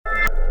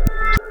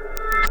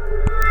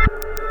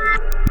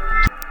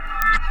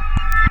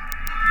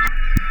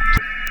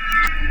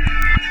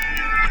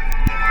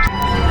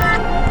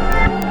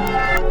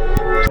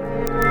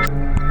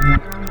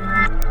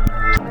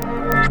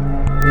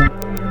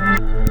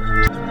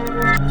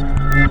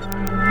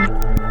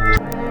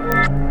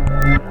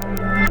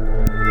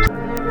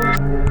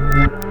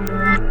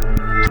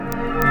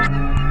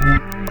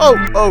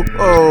Oh,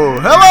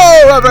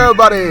 hello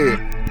everybody!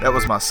 That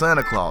was my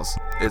Santa Claus.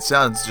 It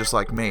sounds just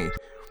like me,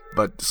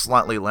 but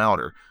slightly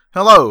louder.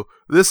 Hello,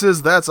 this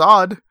is That's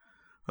Odd,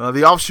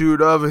 the offshoot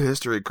of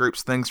History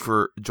Creeps. Thanks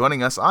for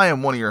joining us. I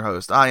am one of your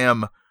hosts. I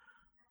am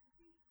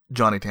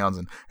Johnny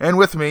Townsend. And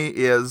with me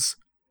is...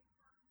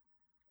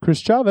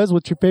 Chris Chavez.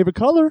 What's your favorite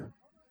color?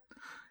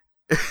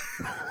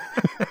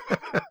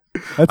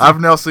 I've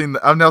now seen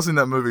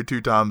that movie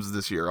 2 times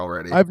this year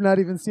already. I've not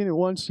even seen it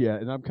once yet,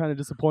 and I'm kind of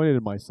disappointed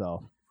in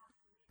myself.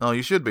 Oh,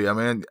 you should be. I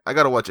mean, I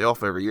got to watch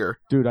Elf every year.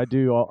 Dude, I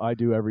do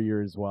every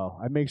year as well.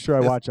 I make sure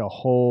I watch a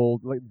whole,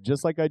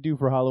 just like I do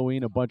for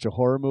Halloween, a bunch of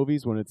horror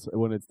movies. When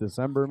it's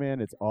December, man,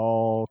 it's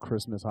all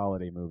Christmas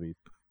holiday movies.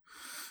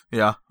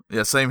 Yeah,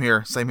 same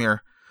here.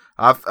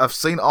 I've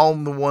seen all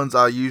the ones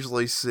I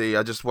usually see.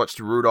 I just watched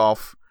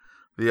Rudolph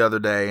the other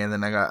day, and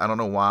then I don't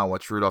know why I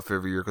watch Rudolph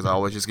every year, because I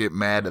always just get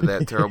mad at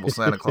that terrible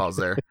Santa Claus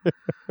there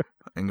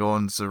and go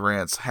on some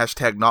rants. #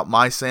 not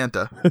my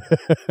Santa.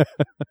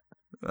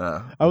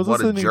 I was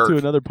listening to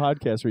another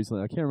podcast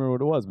recently. I can't remember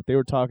what it was, but they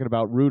were talking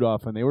about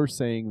Rudolph, and they were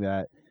saying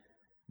that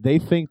they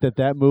think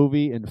that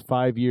movie in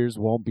 5 years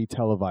won't be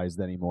televised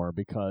anymore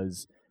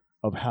because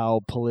of how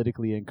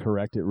politically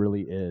incorrect it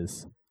really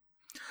is.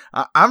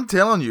 I'm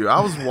telling you, I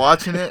was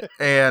watching it,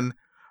 and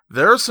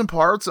there are some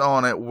parts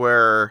on it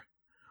where,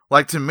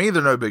 like, to me,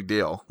 they're no big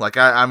deal. Like,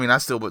 I mean, I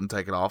still wouldn't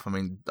take it off. I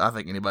mean, I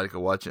think anybody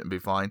could watch it and be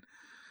fine.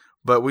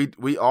 But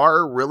we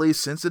are really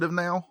sensitive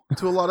now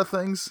to a lot of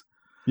things.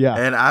 Yeah.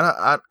 And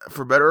I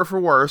for better or for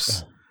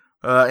worse,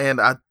 and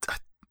I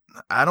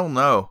don't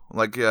know.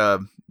 Like,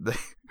 it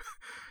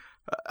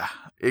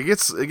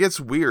gets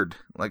weird.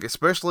 Like,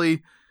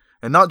 especially,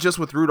 and not just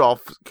with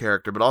Rudolph's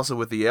character, but also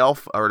with the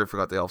elf. I already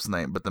forgot the elf's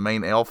name, but the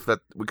main elf that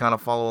we kind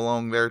of follow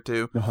along there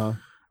too,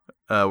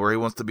 where he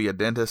wants to be a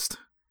dentist.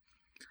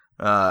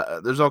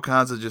 There's all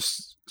kinds of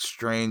just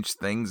strange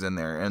things in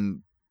there,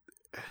 and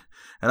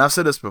I've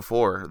said this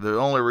before. The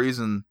only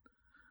reason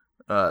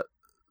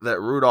that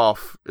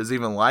Rudolph is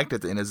even liked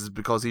at the end is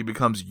because he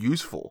becomes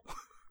useful.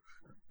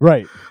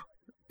 Right.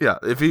 Yeah.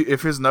 If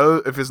his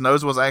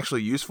nose was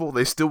actually useful,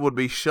 they still would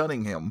be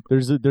shunning him.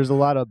 There's a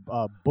lot of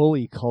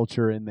bully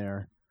culture in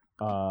there.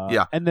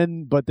 Yeah.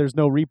 But there's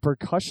no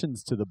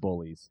repercussions to the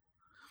bullies.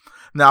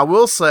 Now I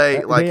will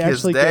say, like,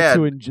 his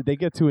dad, they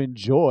get to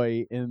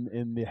enjoy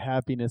in the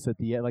happiness at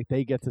the end. Like,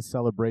 they get to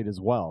celebrate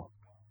as well.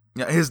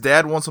 Yeah, his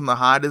dad wants him to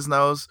hide his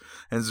nose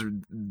and is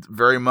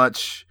very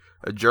much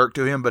a jerk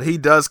to him, but he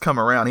does come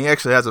around. He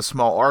actually has a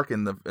small arc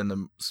in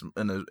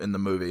the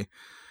movie,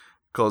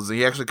 because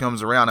he actually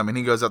comes around. I mean,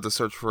 he goes out to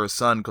search for his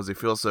son because he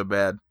feels so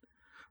bad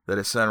that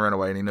his son ran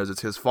away, and he knows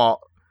it's his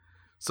fault.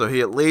 So he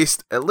at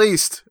least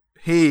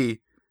he,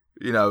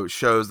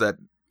 shows that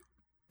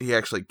he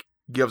actually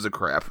gives a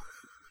crap.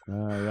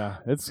 Yeah,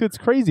 it's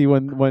crazy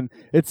when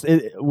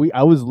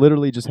I was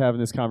literally just having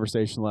this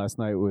conversation last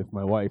night with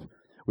my wife.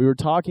 We were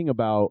talking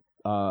about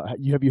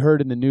have you heard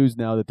in the news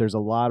now that there's a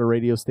lot of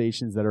radio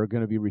stations that are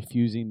going to be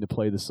refusing to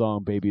play the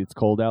song "Baby It's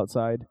Cold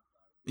Outside"?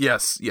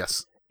 Yes.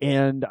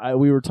 And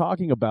we were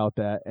talking about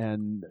that,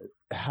 and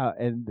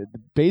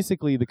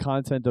basically the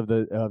content of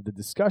the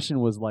discussion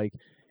was like,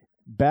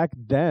 back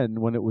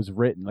then when it was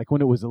written, like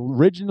when it was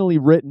originally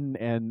written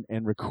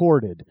and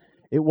recorded,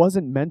 it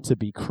wasn't meant to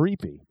be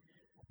creepy.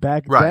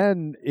 Back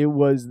then, it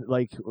was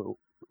like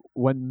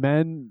when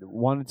men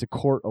wanted to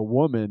court a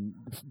woman,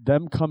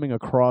 them coming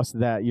across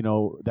that,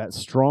 that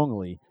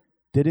strongly,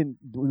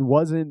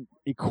 wasn't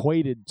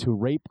equated to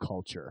rape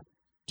culture.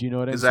 Do you know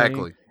what I'm saying?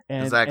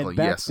 Exactly. And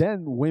back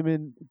then,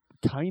 women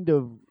kind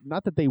of,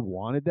 not that they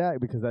wanted that,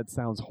 because that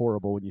sounds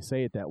horrible when you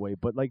say it that way,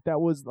 but like that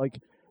was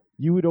like,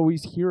 you would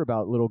always hear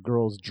about little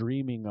girls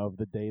dreaming of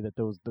the day that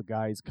the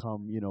guys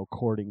come,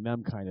 courting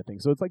them, kind of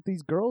thing. So it's like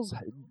these girls,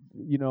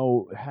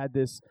 had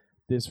this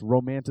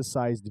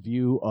romanticized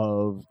view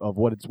of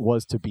what it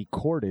was to be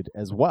courted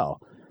as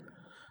well.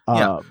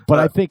 But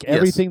I think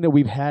everything that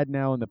we've had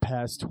now in the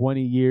past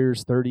 20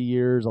 years, 30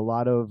 years, a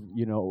lot of,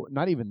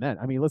 not even then.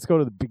 I mean, let's go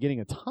to the beginning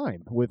of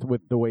time with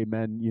the way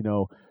men,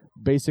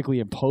 basically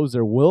imposed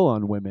their will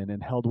on women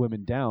and held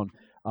women down.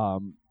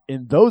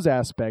 In those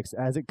aspects,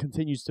 as it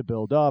continues to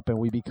build up and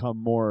we become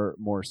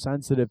more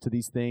sensitive to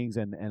these things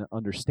and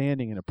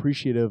understanding and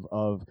appreciative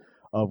of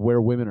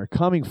where women are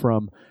coming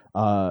from,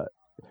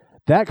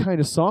 that kind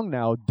of song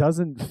now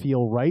doesn't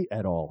feel right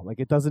at all. Like,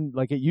 it doesn't,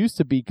 like, it used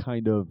to be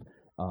kind of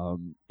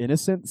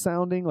innocent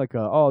sounding, like,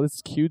 oh, this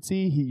is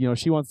cutesy. He,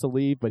 she wants to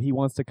leave, but he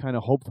wants to kind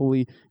of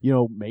hopefully,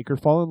 make her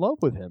fall in love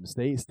with him.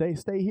 Stay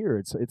here.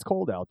 It's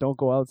cold out. Don't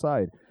go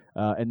outside.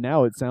 And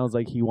now it sounds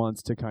like he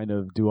wants to kind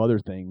of do other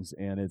things,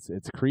 and it's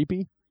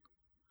creepy.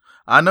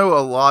 I know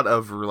a lot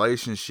of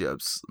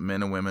relationships,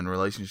 men and women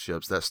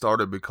relationships, that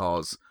started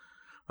because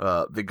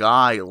the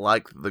guy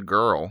liked the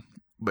girl,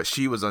 but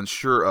she was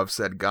unsure of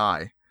said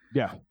guy.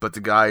 Yeah. But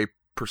the guy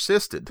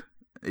persisted.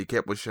 He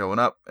kept showing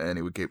up, and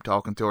he would keep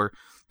talking to her.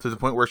 to the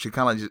point where she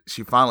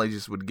finally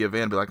just would give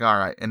in, and be like, all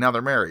right, and now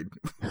they're married.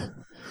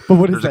 But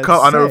what does that say?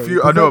 I know a few.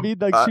 Does I know. That mean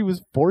like she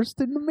was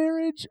forced into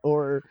marriage,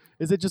 or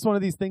is it just one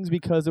of these things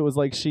because it was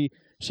like she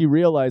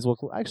realized,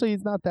 well, actually,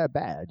 it's not that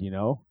bad, you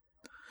know?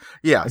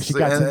 Yeah, like she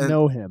got to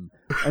know him,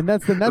 and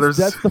that's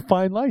the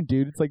fine line,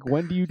 dude. It's like,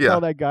 when do you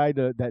tell that guy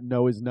that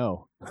no is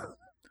no?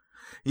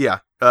 Yeah.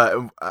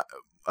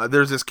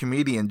 There's this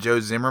comedian, Joe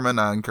Zimmerman.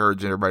 I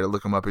encourage everybody to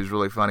look him up. He's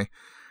really funny.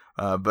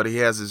 But he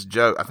has this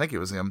joke. I think it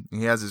was him.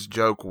 He has this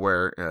joke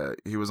where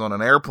he was on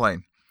an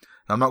airplane.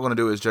 I'm not going to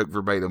do his joke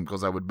verbatim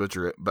because I would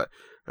butcher it. But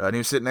and he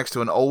was sitting next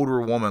to an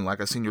older woman, like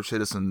a senior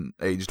citizen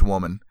aged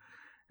woman,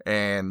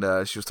 and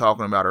she was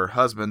talking about her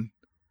husband.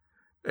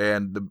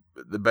 And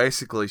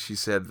basically she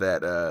said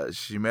that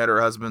she met her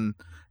husband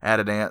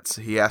at a dance.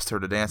 He asked her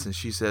to dance, and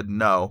she said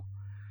no.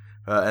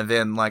 And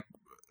then, like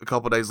a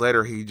couple of days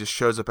later, he just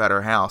shows up at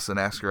her house and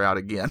asks her out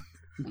again.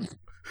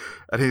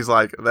 And he's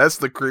like, "That's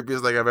the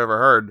creepiest thing I've ever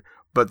heard."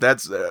 But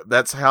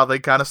that's how they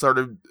kind of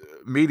started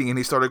meeting, and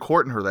he started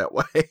courting her that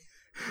way.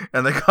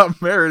 And they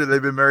got married, and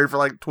they've been married for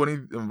like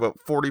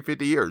 40,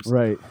 50 years.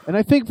 Right. And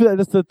I think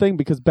that's the thing,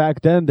 because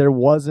back then there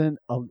wasn't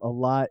a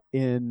lot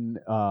in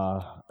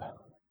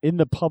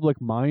the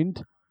public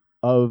mind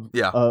of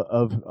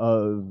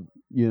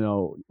you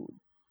know,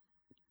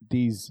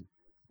 these.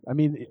 I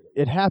mean,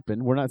 it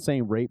happened. We're not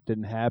saying rape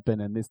didn't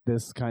happen and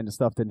this kind of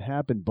stuff didn't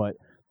happen, but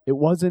it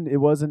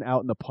wasn't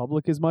out in the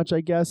public as much,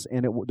 I guess,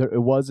 and it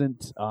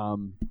wasn't.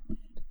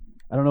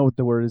 I don't know what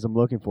the word is I'm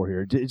looking for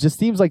here. It just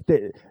seems like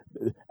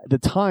at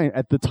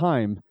the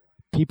time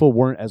people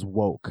weren't as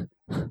woke,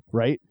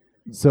 right?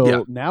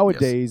 So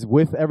nowadays,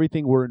 with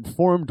everything we're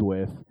informed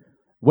with,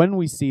 when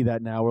we see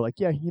that now, we're like,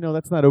 yeah, you know,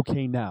 that's not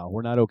okay now.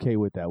 We're not okay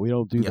with that. We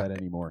don't do that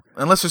anymore.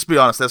 And let's just be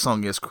honest, that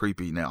song is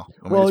creepy now.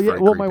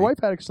 My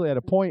wife actually had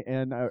a point,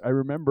 and I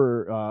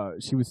remember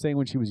she was saying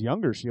when she was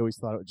younger, she always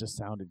thought it just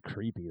sounded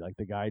creepy, like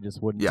the guy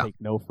just wouldn't take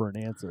no for an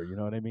answer. You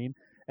know what I mean?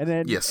 And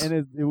then,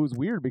 it was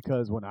weird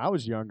because when I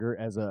was younger,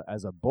 as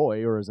a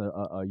boy or as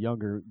a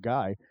younger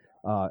guy,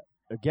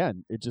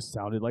 again, it just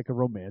sounded like a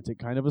romantic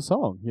kind of a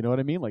song. You know what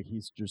I mean? Like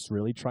he's just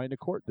really trying to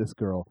court this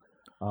girl.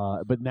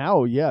 But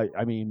now,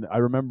 I mean, I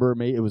remember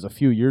it was a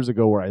few years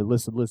ago where I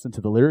listened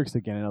to the lyrics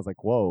again, and I was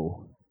like,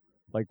 whoa,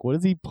 like what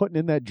is he putting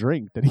in that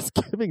drink that he's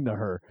giving to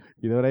her?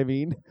 You know what I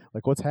mean?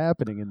 Like what's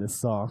happening in this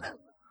song?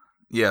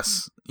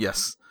 Yes.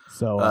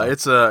 So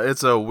it's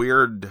a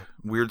weird,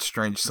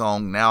 strange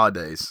song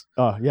nowadays.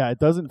 Yeah, it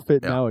doesn't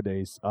fit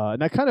nowadays,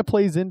 and that kind of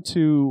plays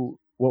into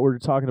what we're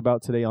talking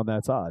about today on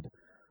That's Odd.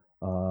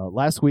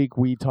 Last week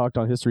we talked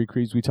on History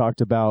Creeps. We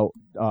talked about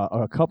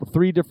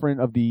three different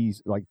of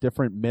these like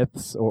different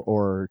myths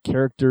or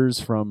characters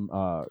from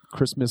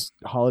Christmas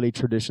holiday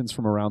traditions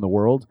from around the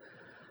world.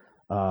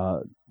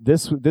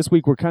 This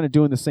week we're kind of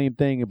doing the same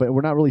thing, but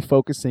we're not really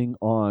focusing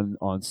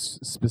on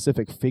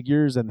specific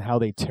figures and how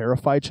they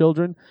terrify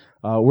children.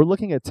 We're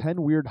looking at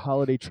 10 weird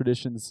holiday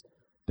traditions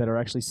that are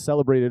actually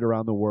celebrated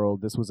around the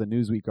world. This was a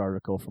Newsweek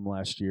article from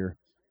last year.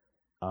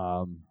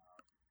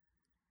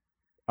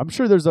 I'm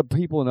sure there's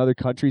people in other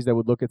countries that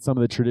would look at some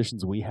of the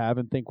traditions we have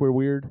and think we're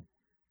weird.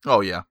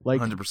 Oh yeah,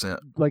 like 100%.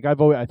 Like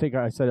I think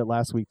I said it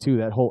last week too.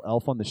 That whole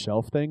Elf on the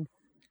Shelf thing.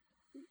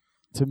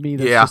 To me,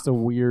 that's just a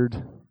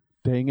weird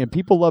thing, and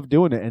people love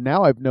doing it. And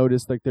now I've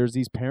noticed like there's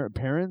these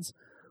parents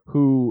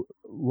who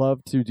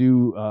love to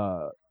do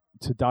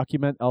to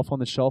document Elf on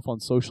the Shelf on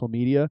social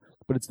media,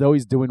 but it's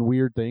always doing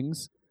weird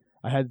things.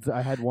 I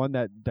had one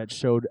that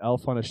showed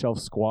Elf on a Shelf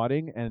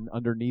squatting, and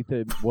underneath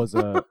it was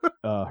a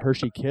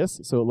Hershey Kiss,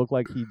 so it looked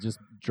like he just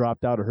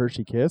dropped out a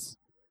Hershey Kiss.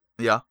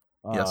 Yeah.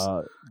 Yes.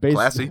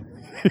 Classy.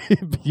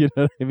 You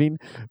know what I mean?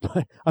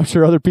 But I'm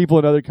sure other people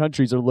in other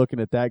countries are looking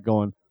at that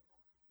going,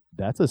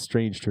 that's a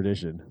strange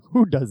tradition.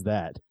 Who does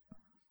that?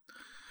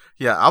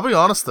 Yeah, I'll be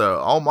honest though.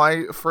 All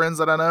my friends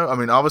that I know, I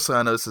mean, obviously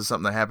I know this is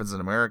something that happens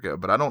in America,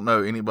 but I don't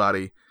know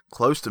anybody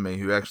close to me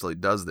who actually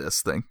does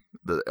this thing,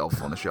 the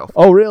Elf on the Shelf.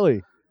 Oh,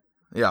 really?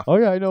 Yeah. Oh,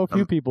 yeah, I know a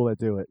few people that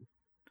do it.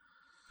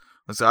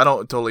 So I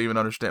don't totally even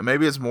understand.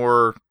 Maybe it's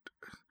more...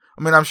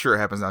 I mean, I'm sure it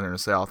happens down here in the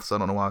South, so I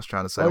don't know why I was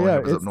trying to say. Oh, yeah,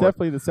 it's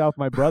definitely the South.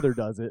 My brother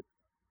does it.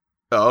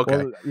 Oh, okay.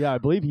 Well, yeah, I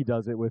believe he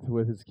does it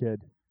with his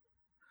kid.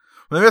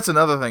 Maybe that's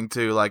another thing,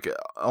 too. Like,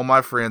 all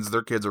my friends,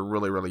 their kids are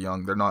really, really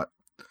young. They're not,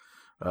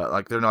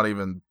 they're not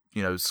even,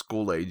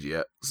 school age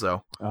yet.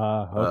 So,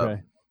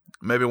 okay.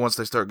 Maybe once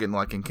they start getting,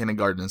 like, in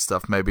kindergarten and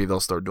stuff, maybe they'll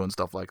start doing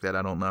stuff like that.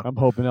 I don't know. I'm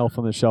hoping Elf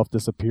on the Shelf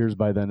disappears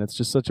by then. It's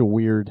just such a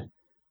weird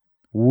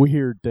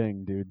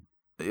thing, dude.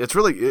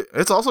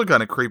 It's also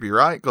kind of creepy,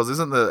 right? Because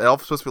isn't the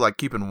elf supposed to be, like,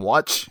 keeping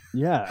watch?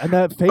 Yeah, and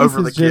that face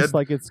is just,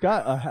 like, it's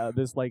got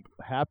this, like,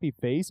 happy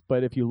face,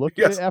 but if you look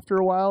at it after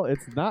a while,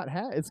 it's not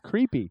it's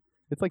creepy.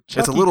 It's like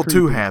Chucky. It's a little creepy.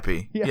 too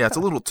happy. Yeah, it's a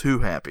little too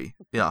happy.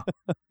 Yeah.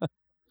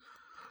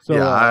 So,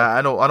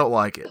 I don't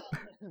like it.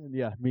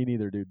 Yeah, me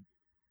neither, dude.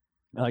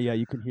 Yeah,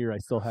 you can hear I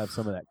still have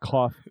some of that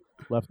cough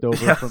left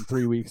over from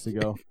 3 weeks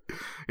ago.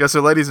 Yeah,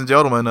 so ladies and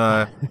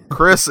gentlemen,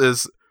 Chris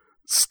is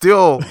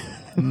still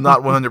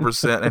not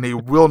 100%, and he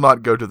will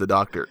not go to the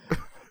doctor.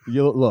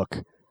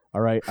 Look,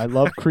 All right, I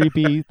love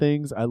creepy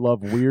things. I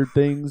love weird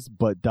things,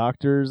 but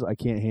doctors, I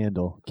can't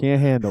handle.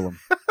 Can't handle them.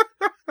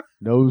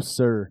 No,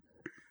 sir.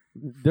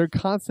 They're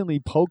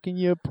constantly poking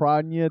you,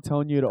 prodding you,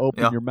 telling you to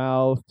open your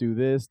mouth, do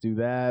this, do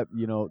that,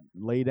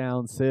 lay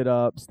down, sit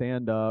up,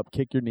 stand up,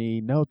 kick your knee.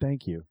 No,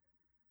 thank you.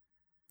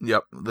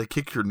 Yep, they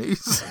kick your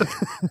knees.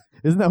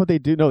 Isn't that what they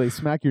do? No, they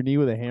smack your knee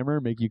with a hammer,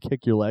 make you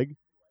kick your leg.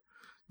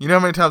 You know how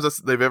many times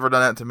they've ever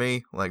done that to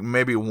me? Like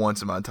maybe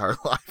once in my entire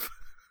life.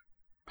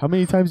 How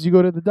many times do you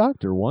go to the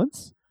doctor?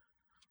 Once?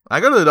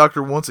 I go to the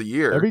doctor once a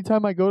year. Every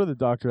time I go to the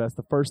doctor, that's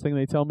the first thing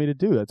they tell me to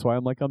do. That's why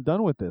I'm like, I'm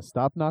done with this.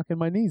 Stop knocking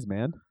my knees,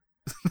 man.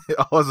 Is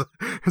that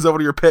one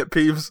of your pet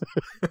peeves?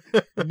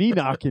 Knee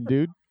knocking,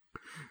 dude.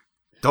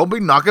 Don't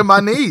be knocking my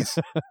knees.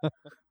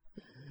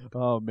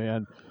 Oh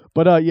man,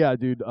 but yeah,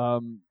 dude.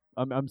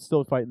 I'm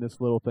still fighting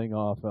this little thing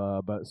off.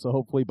 But so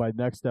hopefully by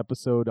next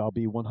episode I'll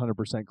be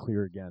 100%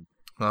 clear again.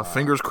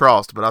 Fingers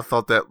crossed. But I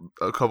thought that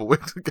a couple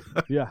weeks ago.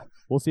 Yeah,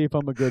 we'll see if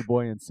I'm a good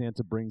boy and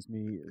Santa brings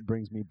me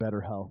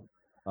better health.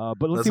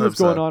 But let's see what's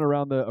going on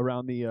around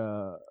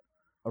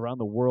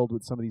the world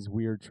with some of these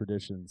weird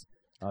traditions.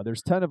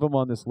 There's 10 of them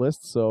on this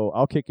list, so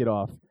I'll kick it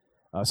off.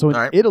 So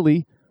in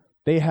Italy,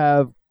 they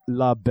have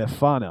La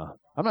Befana.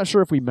 I'm not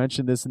sure if we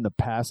mentioned this in the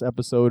past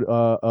episode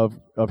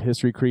of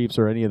History Creeps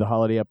or any of the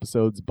holiday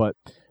episodes, but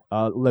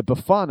La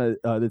Befana,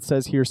 it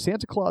says here,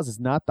 Santa Claus is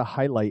not the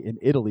highlight in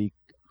Italy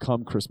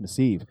come Christmas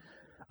Eve.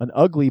 An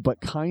ugly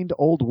but kind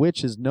old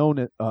witch is known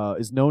as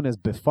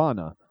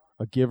Befana,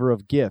 a giver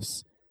of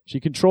gifts. She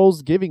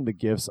controls giving the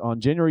gifts. On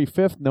January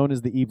 5th, known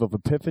as the Eve of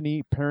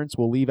Epiphany, parents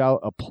will leave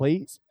out a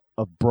plate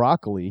of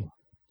broccoli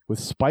with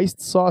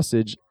spiced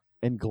sausage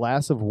and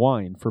glass of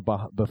wine for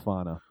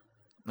Befana.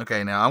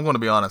 Okay, now I'm going to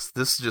be honest.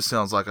 This just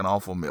sounds like an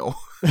awful meal.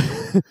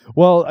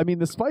 Well, I mean,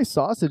 the spiced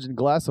sausage and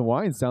glass of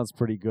wine sounds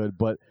pretty good,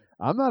 but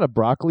I'm not a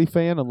broccoli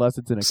fan unless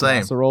it's in a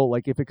casserole.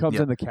 Like if it comes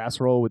in the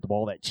casserole with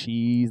all that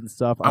cheese and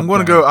stuff. I'm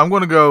going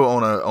to go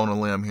on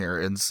a limb here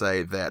and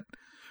say that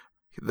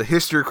the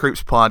History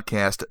Creeps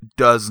podcast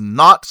does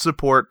not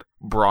support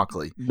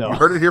broccoli. No. You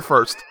heard it here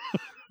first.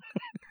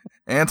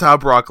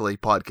 Anti-broccoli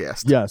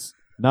podcast. Yes,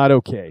 not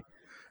okay.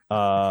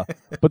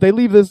 But they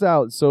leave this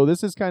out, so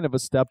this is kind of a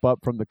step up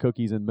from the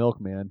cookies and milk,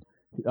 man.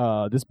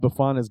 This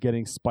Befana is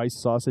getting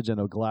spiced sausage and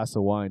a glass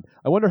of wine.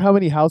 I wonder how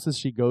many houses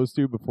she goes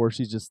through before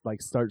she just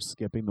like starts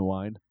skipping the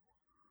wine.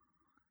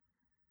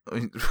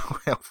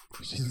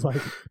 She's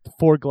like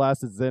 4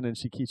 glasses in, and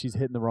she's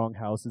hitting the wrong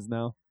houses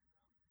now.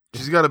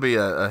 She's got to be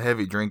a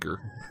heavy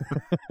drinker.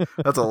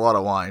 That's a lot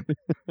of wine.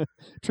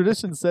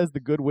 Tradition says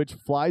the good witch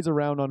flies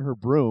around on her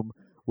broom,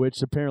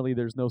 which apparently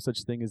there's no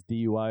such thing as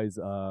DUIs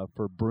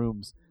for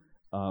brooms,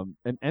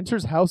 and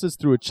enters houses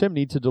through a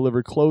chimney to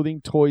deliver clothing,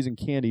 toys, and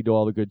candy to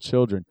all the good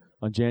children.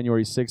 On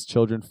January 6th,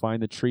 children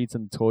find the treats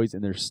and the toys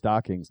in their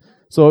stockings.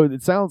 So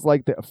it sounds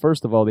like,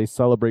 first of all, they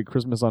celebrate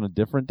Christmas on a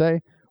different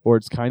day, or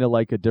it's kind of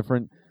like a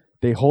different...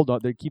 They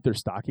keep their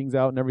stockings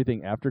out and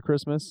everything after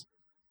Christmas.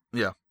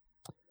 Yeah.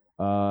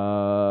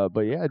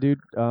 But yeah,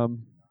 dude,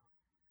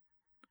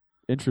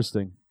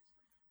 interesting.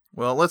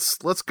 Well,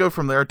 let's go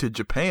from there to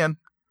Japan.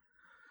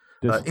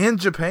 In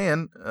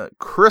Japan,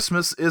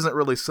 Christmas isn't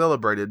really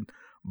celebrated,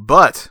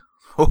 but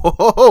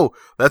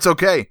that's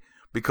okay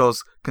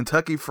because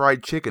Kentucky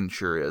Fried Chicken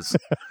sure is.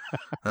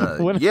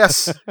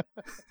 Yes.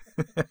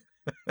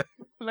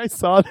 When I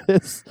saw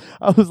this,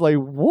 I was like,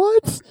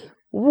 "What?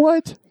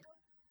 What?"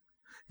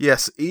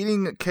 Yes,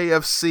 eating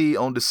KFC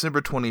on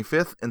December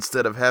 25th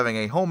instead of having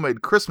a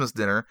homemade Christmas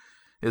dinner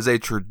is a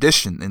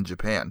tradition in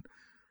Japan.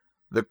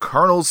 The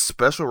Colonel's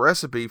special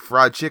recipe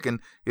fried chicken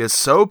is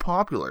so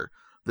popular,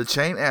 the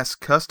chain asks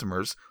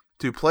customers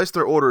to place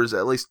their orders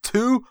at least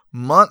 2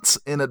 months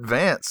in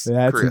advance.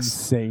 That's Chris.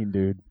 Insane,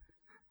 dude.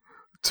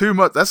 2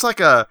 months. That's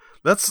a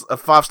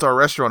 5-star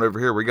restaurant over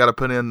here. We got to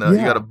put in. You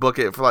got to book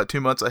it for like 2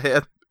 months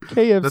ahead.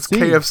 KFC. That's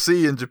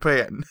KFC in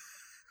Japan.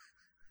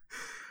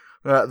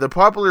 The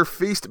popular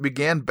feast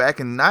began back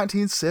in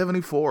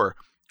 1974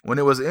 when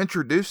it was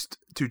introduced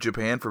to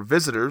Japan for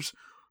visitors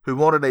who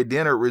wanted a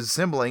dinner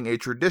resembling a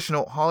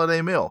traditional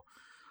holiday meal.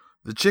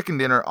 The chicken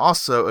dinner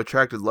also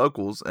attracted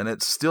locals, and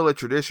it's still a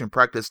tradition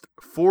practiced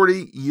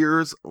 40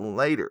 years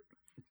later.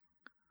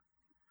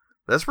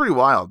 That's pretty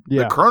wild.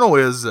 Yeah. The Colonel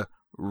is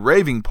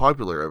raving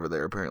popular over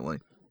there, apparently.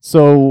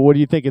 So what do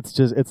you think?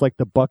 It's like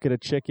the bucket of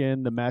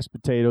chicken, the mashed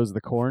potatoes,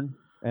 the corn,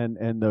 and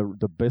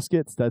the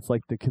biscuits. That's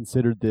like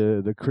considered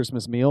the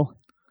Christmas meal.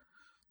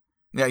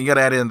 Yeah, you got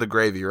to add in the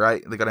gravy,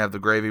 right? They got to have the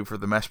gravy for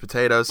the mashed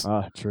potatoes.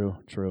 True.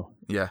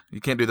 Yeah, you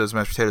can't do those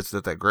mashed potatoes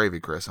without that gravy,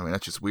 Chris. I mean,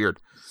 that's just weird.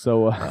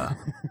 So,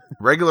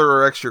 regular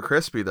or extra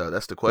crispy, though?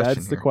 That's the question.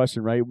 That's the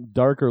question, right?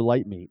 Dark or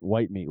light meat,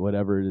 white meat,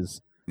 whatever it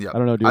is. Yeah, I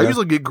don't know. I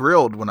usually get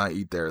grilled when I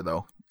eat there,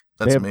 though.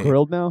 That's they have me.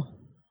 Grilled now?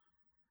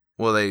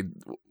 Well, I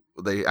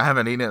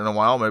haven't eaten it in a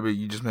while. Maybe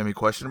you just made me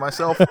question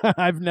myself.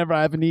 I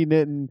haven't eaten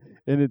it, and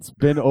it's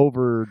been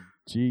over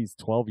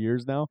 12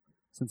 years now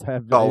since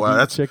I've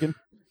eaten chicken.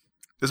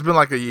 It's been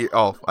like a year.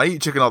 Oh, I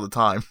eat chicken all the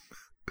time.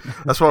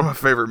 That's one of my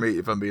favorite meat,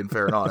 if I'm being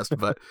fair and honest.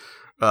 But,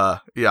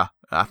 yeah,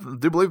 I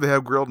do believe they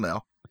have grilled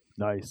now.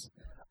 Nice.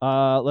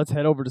 Let's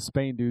head over to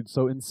Spain, dude.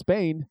 So in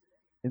Spain,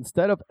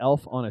 instead of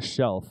elf on a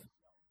shelf,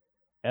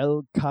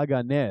 El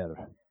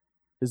Caganer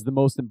is the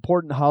most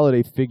important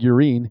holiday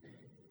figurine,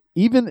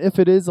 even if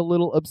it is a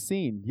little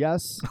obscene.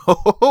 Yes,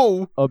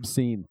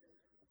 obscene.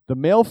 The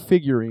male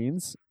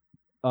figurine's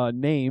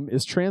name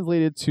is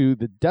translated to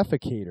the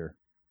defecator,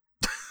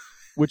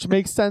 which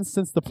makes sense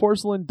since the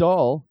porcelain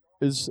doll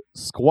is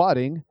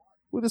squatting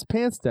with his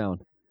pants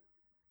down.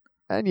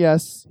 And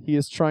yes, he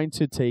is trying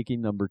to take a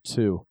number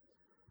 2.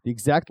 The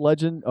exact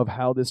legend of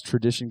how this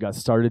tradition got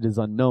started is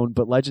unknown,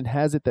 but legend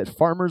has it that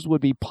farmers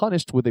would be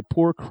punished with a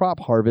poor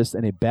crop harvest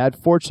and a bad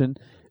fortune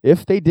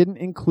if they didn't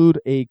include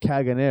a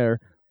caganer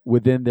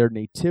within their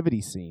nativity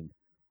scene.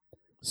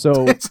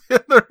 So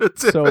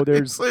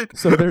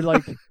they're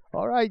like,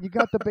 all right, you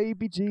got the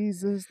baby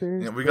Jesus.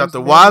 We got the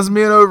wise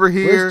men over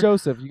here. Where's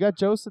Joseph? You got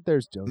Joseph.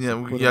 There's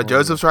Joseph. Yeah,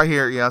 Joseph's right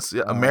here. Yes,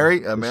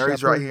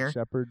 Mary's right here.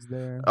 Shepherds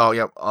there. Oh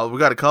yeah, we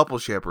got a couple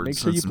shepherds. Make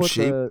sure you put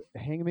sheep. the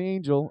hanging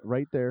angel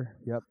right there.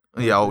 Yep.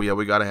 Yeah. Oh yeah,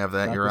 we got to have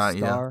that. Got You're right.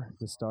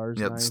 The stars.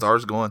 Yeah, nice. the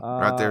star's going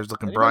right there. It's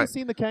looking anybody bright.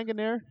 Seen the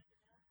Caganer?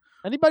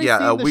 Anybody seen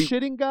the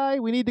shitting guy?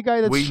 We need the guy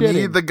that's shitting. We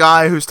need the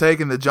guy who's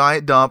taking the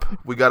giant dump.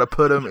 We got to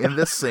put him in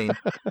this scene.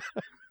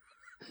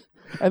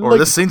 Or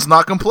this scene's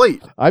not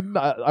complete. I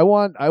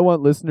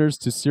want listeners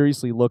to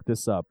seriously look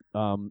this up.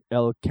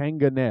 El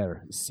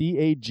Caganer,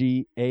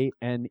 Caganer.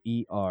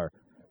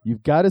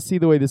 You've got to see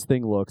the way this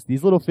thing looks.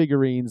 These little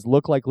figurines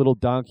look like little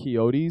Don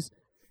Quixotes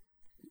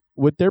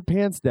with their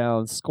pants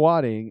down,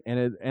 squatting,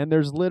 and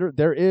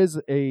there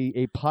is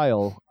a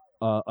pile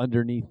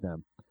underneath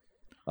them.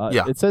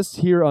 It says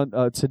here on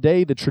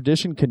today the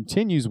tradition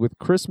continues with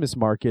Christmas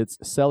markets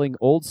selling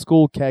old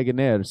school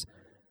Caganers.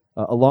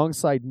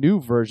 Alongside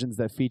new versions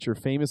that feature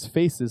famous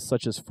faces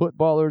such as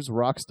footballers,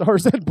 rock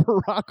stars, and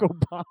Barack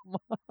Obama.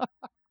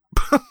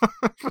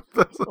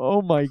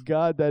 Oh my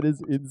God, that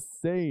is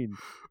insane.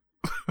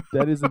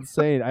 That is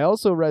insane. I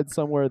also read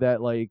somewhere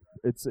that like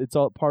it's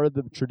all part of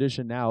the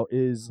tradition now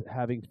is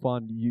having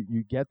fun.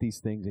 You get these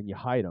things and you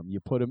hide them.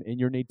 You put them in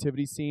your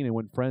nativity scene, and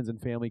when friends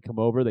and family come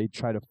over, they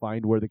try to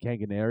find where the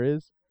Caganer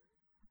is.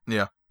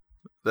 Yeah,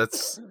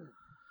 that's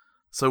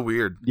so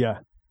weird. Yeah.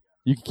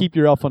 You can keep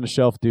your elf on the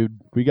shelf,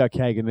 dude. We got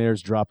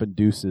Caganers dropping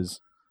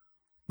deuces.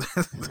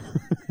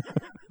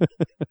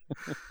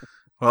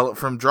 Well,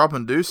 from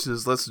dropping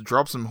deuces, let's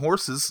drop some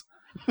horses.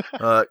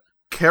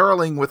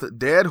 Caroling with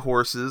dead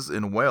horses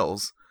in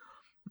Wales.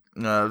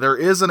 There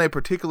isn't a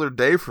particular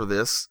day for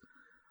this,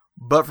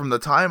 but from the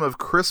time of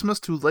Christmas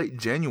to late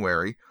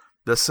January,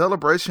 the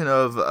celebration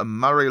of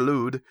Mari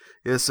Lwyd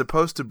is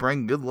supposed to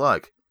bring good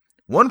luck.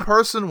 One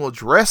person will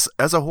dress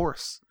as a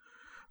horse.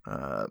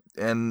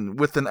 And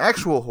with an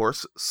actual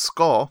horse,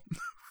 Skull,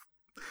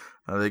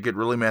 they get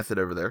really method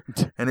over there,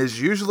 and is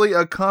usually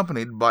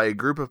accompanied by a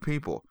group of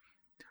people.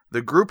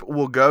 The group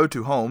will go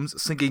to homes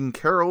singing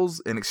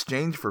carols in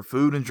exchange for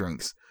food and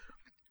drinks.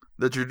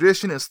 The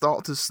tradition is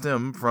thought to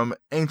stem from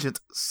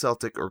ancient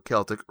Celtic or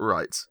Celtic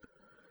rites.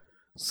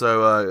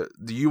 So,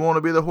 do you want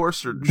to be the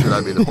horse, or should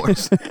I be the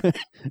horse?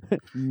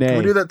 Nay. Can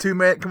we do that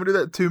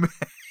two-man?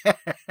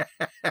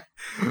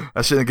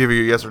 I shouldn't give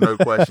you a yes or no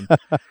question.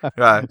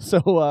 Right.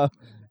 So,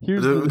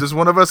 does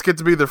one of us get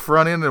to be the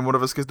front end and one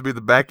of us gets to be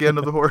the back end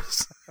of the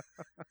horse?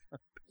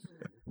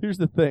 Here's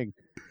the thing.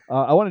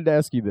 I wanted to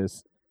ask you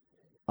this.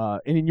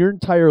 In your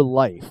entire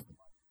life,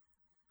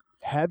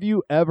 have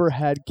you ever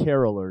had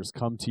carolers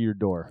come to your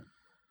door?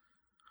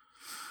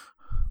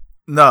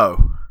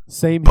 No.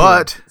 Same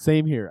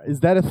here. Is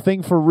that a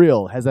thing for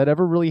real? Has that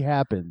ever really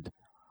happened?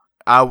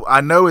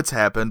 I know it's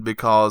happened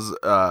because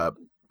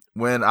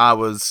when I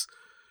was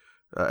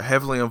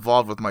heavily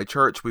involved with my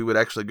church, we would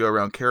actually go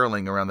around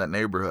caroling around that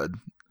neighborhood.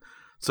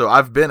 So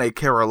I've been a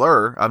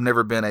caroler. I've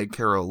never been a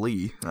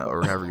carolee,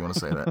 or however you want to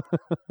say that.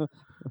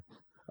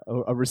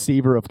 A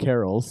receiver of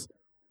carols.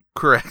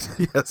 Correct,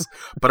 yes.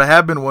 But I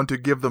have been one to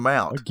give them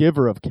out. A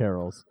giver of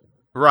carols.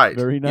 Right.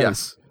 Very nice.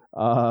 Yes.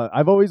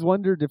 I've always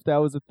wondered if that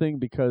was a thing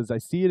because I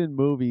see it in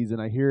movies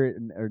and I hear it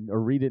or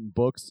read it in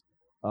books,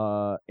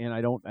 and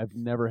I've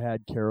never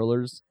had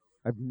carolers.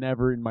 I've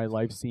never in my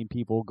life seen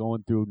people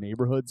going through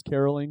neighborhoods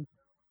caroling,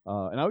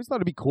 and I always thought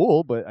it'd be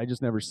cool, but I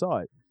just never saw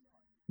it.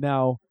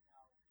 Now,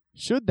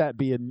 should that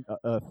be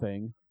a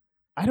thing?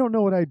 I don't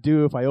know what I'd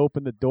do if I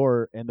opened the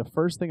door and the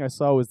first thing I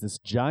saw was this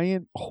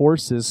giant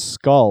horse's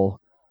skull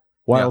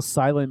while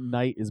Silent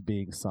Night is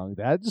being sung.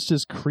 That's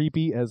just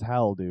creepy as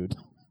hell, dude.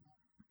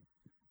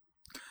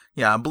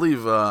 Yeah, I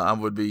believe I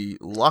would be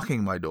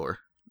locking my door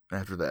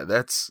after that.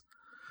 That's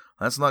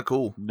not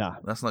cool. Nah.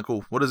 That's not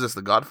cool. What is this,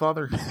 The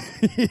Godfather?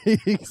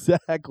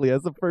 Exactly.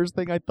 That's the first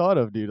thing I thought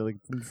of, dude. Like,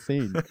 it's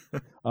insane.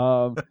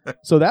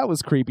 So that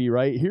was creepy,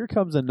 right? Here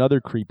comes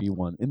another creepy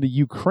one. In the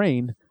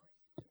Ukraine,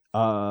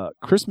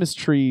 Christmas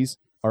trees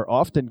are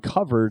often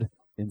covered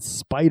in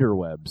spider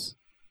webs.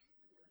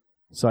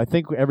 So I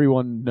think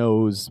everyone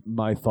knows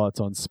my thoughts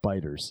on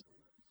spiders.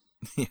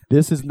 Yeah.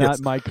 This is not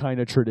my kind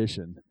of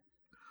tradition.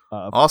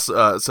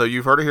 Also, so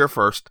you've heard it here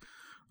first.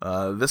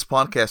 This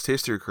podcast,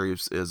 History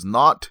Creeps, is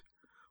not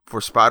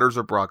for spiders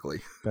or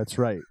broccoli. That's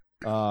right.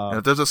 And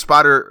if there's a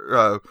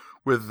spider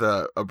with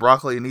a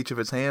broccoli in each of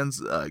its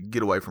hands,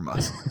 get away from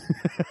us.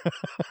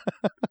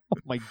 Oh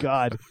my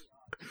God.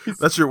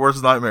 That's your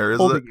worst nightmare,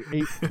 isn't it? Holding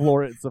 8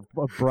 florets of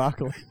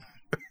broccoli.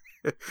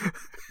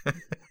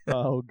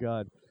 Oh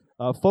God.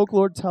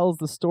 Folklore tells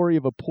the story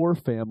of a poor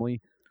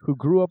family who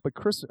grew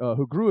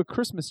a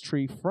Christmas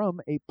tree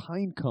from a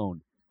pine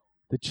cone.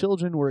 The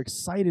children were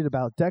excited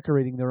about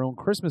decorating their own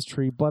Christmas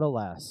tree, but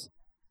alas,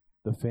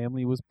 the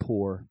family was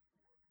poor.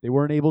 They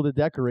weren't able to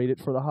decorate it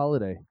for the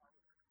holiday.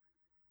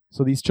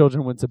 So these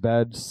children went to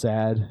bed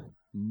sad,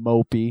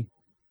 mopey,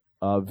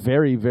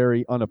 very,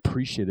 very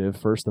unappreciative,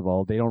 first of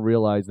all. They don't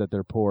realize that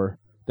they're poor.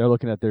 They're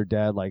looking at their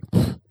dad like,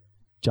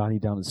 Johnny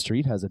down the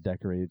street has a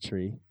decorated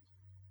tree.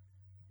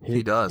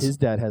 He does. His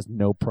dad has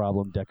no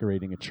problem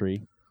decorating a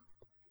tree.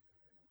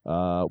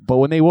 But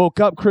when they woke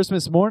up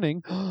Christmas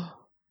morning,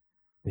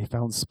 they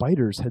found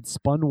spiders had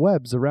spun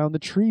webs around the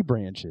tree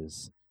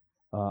branches.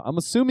 I'm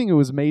assuming it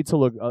was made to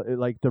look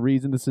like the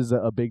reason this is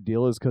a big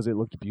deal is because it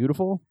looked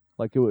beautiful.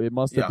 Like it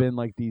must have been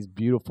like these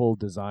beautiful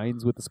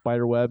designs with the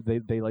spider web.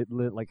 They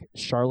like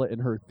Charlotte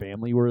and her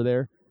family were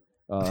there.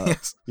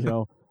 Yes. You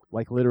know,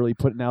 like literally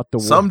putting out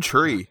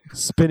tree,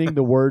 spinning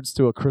the words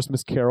to a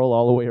Christmas carol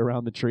all the way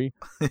around the tree.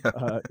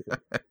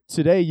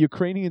 Today,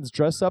 Ukrainians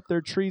dress up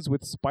their trees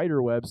with spider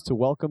webs to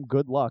welcome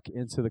good luck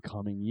into the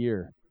coming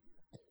year.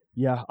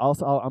 Yeah,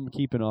 I'm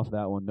keeping off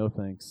that one. No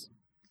thanks.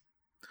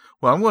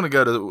 Well, I'm going to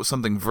go to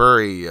something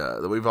very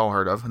that we've all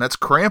heard of, and that's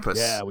Krampus.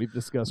 Yeah, we've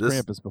discussed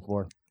Krampus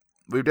before.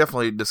 We've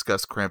definitely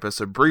discussed Krampus.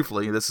 So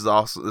briefly, this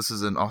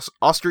is in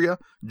Austria,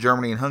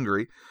 Germany, and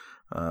Hungary.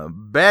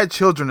 Bad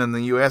children in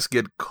the U.S.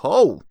 get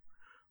coal,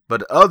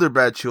 but other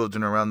bad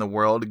children around the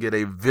world get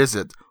a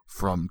visit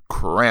from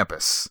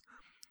Krampus.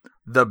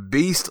 The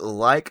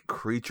beast-like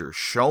creature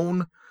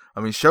shows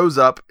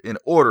up in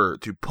order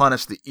to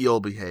punish the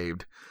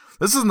ill-behaved.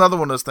 This is another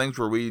one of those things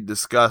where we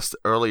discussed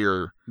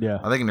earlier,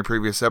 I think in the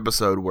previous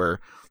episode, where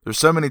there's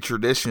so many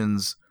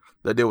traditions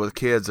that deal with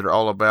kids that are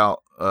all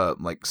about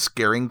like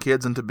scaring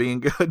kids into being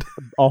good.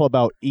 All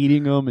about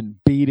eating them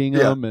and beating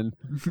them. And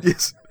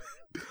yes.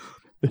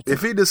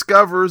 If he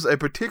discovers a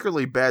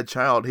particularly bad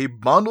child, he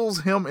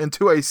bundles him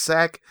into a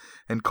sack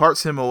and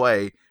carts him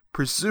away,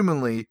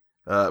 presumably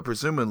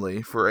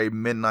for a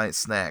midnight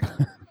snack.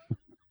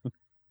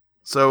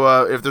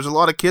 So if there's a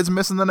lot of kids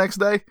missing the next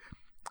day,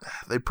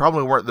 they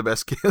probably weren't the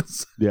best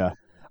kids. Yeah.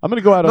 I'm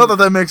going to go out Not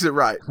that makes it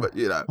right, but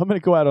you know. I'm going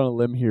to go out on a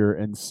limb here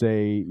and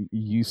say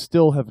you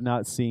still have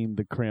not seen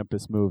the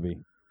Krampus movie.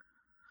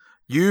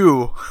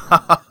 Yeah,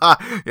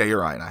 you're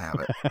right. I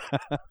haven't.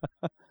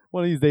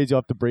 One of these days you'll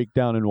have to break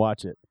down and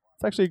watch it.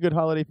 It's actually a good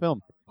holiday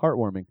film.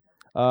 Heartwarming.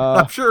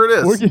 I'm sure it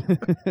is.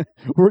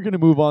 We're going to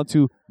move on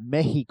to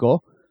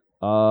Mexico.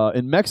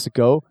 In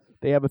Mexico,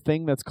 they have a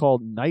thing that's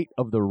called Night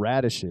of the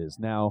Radishes.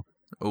 Now,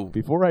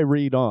 before I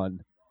read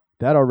on,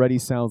 that already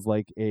sounds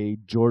like a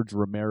George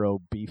Romero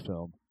B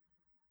film.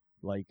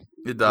 Like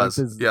it does.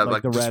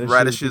 Like the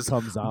radishes,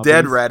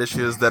 dead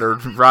radishes that are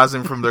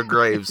rising from their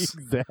graves.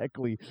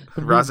 Exactly.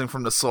 Rising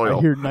from the soil.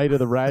 I hear Night of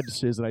the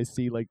Radishes and I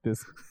see like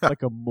this,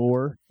 like a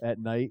moor at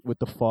night with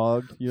the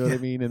fog, you know what I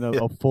mean? And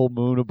a full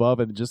moon above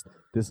and just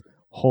this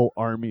whole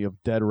army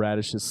of dead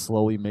radishes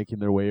slowly making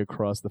their way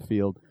across the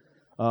field.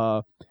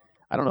 I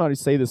don't know how to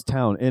say this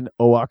town. In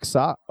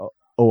Oaxaca,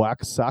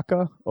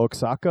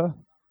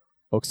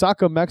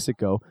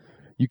 Mexico,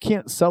 you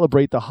can't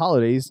celebrate the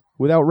holidays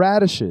without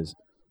radishes.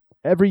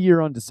 Every year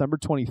on December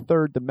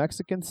 23rd, the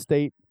Mexican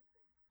state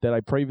that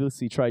I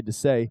previously tried to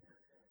say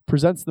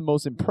presents the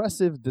most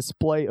impressive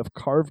display of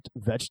carved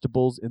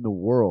vegetables in the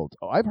world.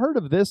 Oh, I've heard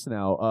of this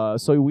now.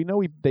 So we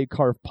know they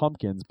carve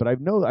pumpkins, but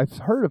I've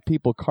heard of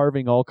people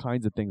carving all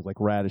kinds of things like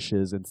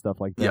radishes and stuff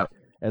like that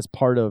as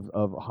part of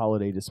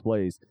holiday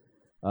displays.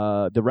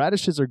 The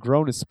radishes are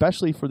grown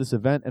especially for this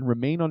event and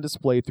remain on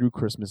display through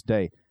Christmas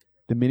Day.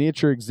 The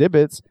miniature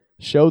exhibits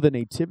show the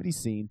nativity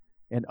scene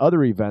and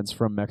other events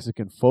from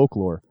Mexican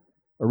folklore.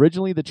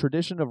 Originally, the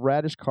tradition of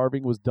radish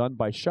carving was done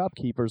by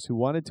shopkeepers who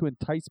wanted to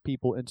entice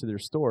people into their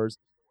stores,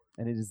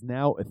 and it is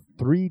now a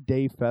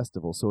 3-day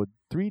festival. So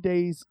 3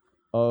 days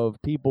of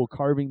people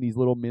carving these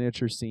little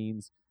miniature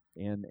scenes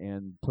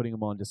and putting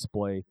them on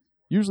display,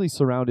 usually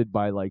surrounded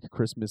by like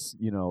Christmas,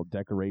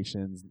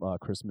 decorations,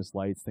 Christmas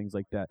lights, things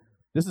like that.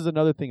 This is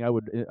another thing I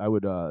would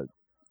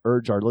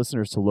urge our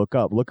listeners to look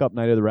up. Look up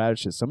Night of the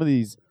Radishes. Some of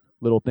these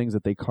little things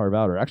that they carve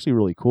out are actually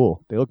really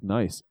cool. They look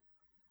nice.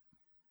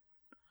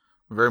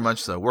 Very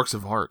much so. Works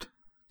of art.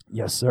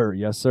 Yes, sir.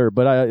 Yes, sir.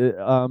 But I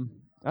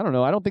don't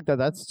know. I don't think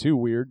that's too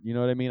weird. You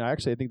know what I mean? I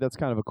think that's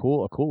kind of a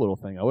cool little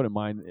thing. I wouldn't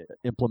mind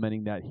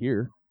implementing that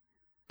here.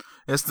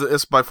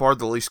 It's by far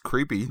the least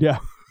creepy. Yeah.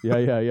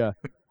 I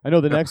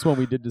know the next one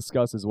we did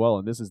discuss as well,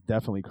 and this is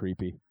definitely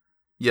creepy.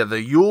 Yeah,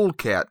 the Yule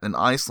Cat in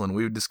Iceland.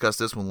 We discussed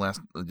this one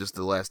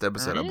the last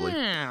episode, I believe.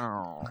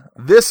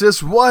 This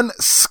is one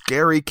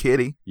scary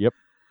kitty. Yep.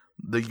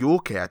 The Yule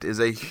Cat is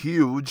a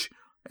huge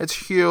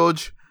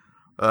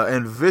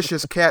and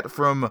vicious cat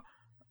from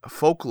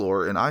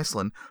folklore in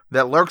Iceland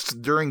that lurks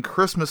during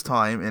Christmas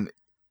time and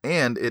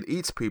and it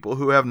eats people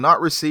who have not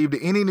received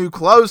any new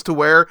clothes to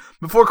wear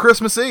before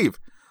Christmas Eve.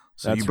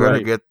 So That's you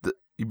better right.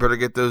 you better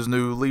get those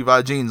new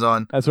Levi jeans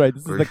on. That's right.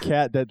 This is the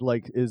cat that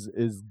like is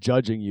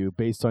judging you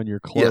based on your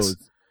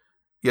clothes.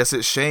 Yes,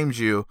 it shames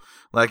you.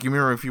 Like, you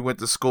remember if you went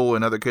to school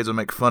and other kids would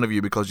make fun of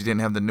you because you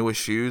didn't have the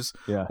newest shoes?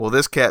 Yeah. Well,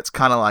 this cat's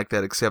kind of like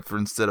that, except for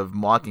instead of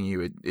mocking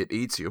you, it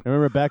eats you. I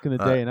remember back in the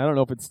day, and I don't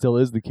know if it still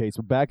is the case,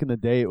 but back in the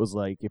day, it was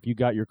like if you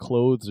got your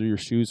clothes or your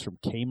shoes from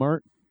Kmart,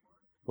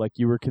 like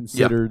you were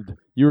considered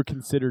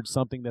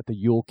something that the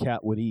Yule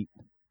cat would eat.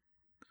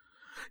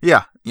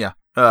 Yeah.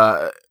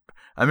 I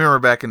remember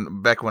back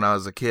when I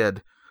was a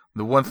kid,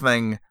 the one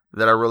thing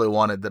that I really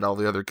wanted that all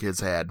the other kids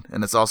had,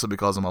 and it's also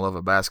because of my love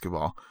of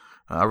basketball.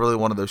 I really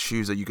wanted those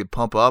shoes that you could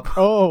pump up.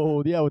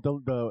 Oh yeah, with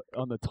the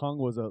on the tongue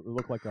it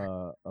looked like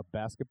a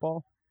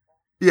basketball.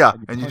 Yeah,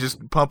 and you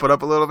just pump it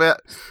up a little bit.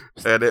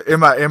 And in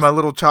my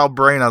little child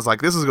brain, I was like,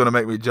 "This is going to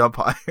make me jump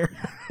higher,"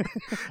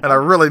 and I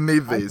really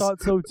need these. I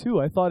thought so too.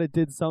 I thought it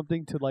did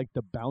something to like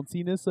the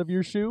bounciness of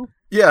your shoe.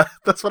 Yeah,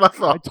 that's what I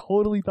thought. I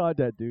totally thought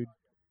that, dude.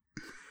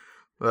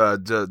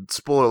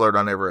 Spoiler alert: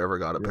 I never ever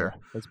got a pair.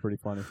 That's pretty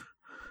funny.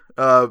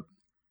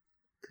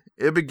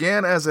 It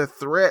began as a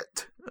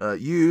threat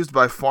used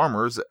by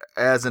farmers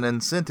as an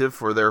incentive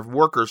for their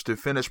workers to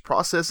finish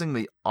processing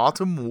the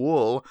autumn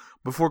wool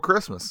before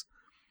Christmas.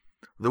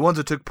 The ones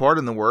who took part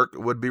in the work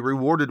would be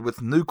rewarded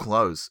with new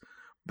clothes,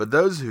 but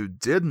those who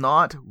did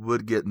not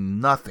would get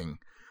nothing.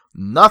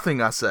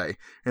 Nothing, I say,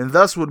 and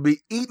thus would be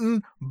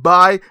eaten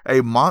by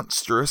a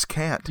monstrous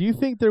cat. Do you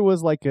think there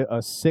was like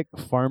a sick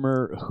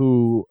farmer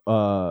who,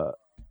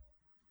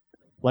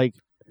 like,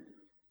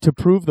 to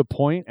prove the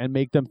point and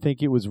make them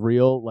think it was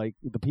real, like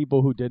the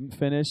people who didn't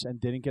finish and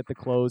didn't get the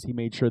clothes, he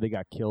made sure they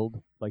got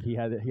killed. Like he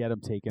had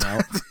them taken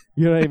out.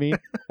 You know what I mean?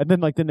 And then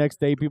like the next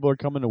day, people are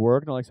coming to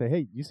work and they're like, "Say,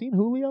 hey, you seen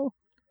Julio?"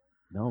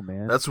 No,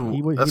 man. That's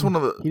one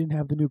of the. He didn't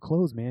have the new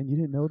clothes, man. You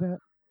didn't know that?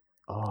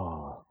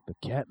 Oh, the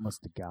cat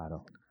must have got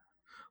him.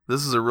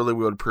 This is a really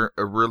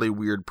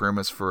weird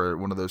premise for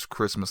one of those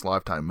Christmas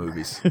Lifetime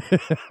movies.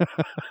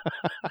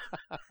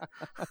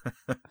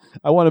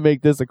 I want to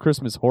make this a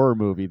Christmas horror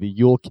movie, The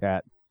Yule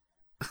Cat.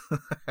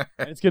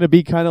 And it's going to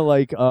be kind of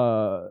like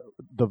The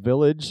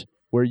Village,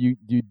 where you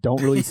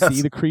don't really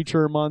see the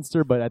creature or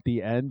monster, but at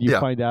the end you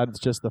find out it's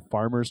just the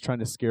farmers trying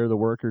to scare the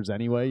workers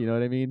anyway. You know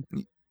what I mean?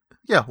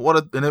 Yeah.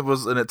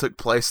 And it took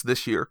place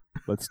this year.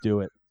 Let's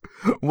do it.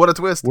 What a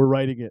twist! We're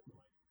writing it.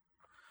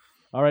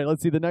 All right,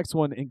 let's see the next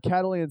one. In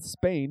Catalan,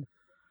 Spain,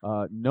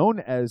 known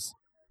as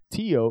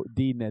Tio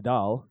de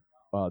Nadal,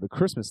 the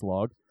Christmas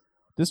log,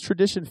 this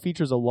tradition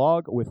features a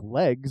log with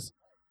legs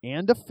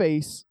and a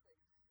face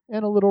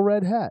and a little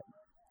red hat.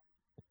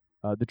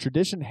 The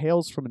tradition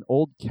hails from an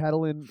old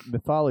Catalan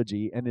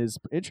mythology and is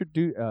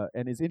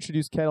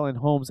introduced Catalan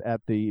homes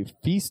at the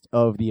Feast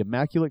of the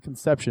Immaculate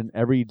Conception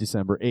every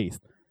December 8th.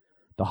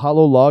 The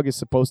hollow log is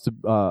supposed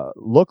to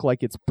look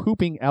like it's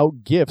pooping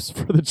out gifts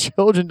for the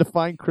children to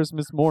find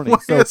Christmas morning.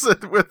 What is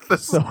it with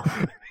this?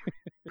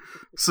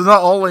 So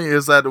not only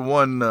is that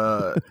one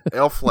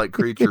elf-like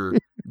creature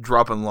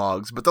dropping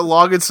logs, but the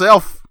log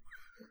itself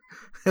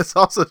is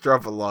also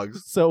dropping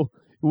logs. So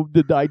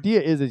the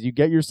idea is you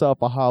get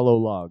yourself a hollow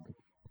log,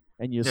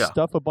 and you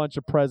stuff a bunch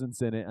of presents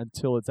in it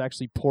until it's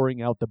actually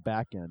pouring out the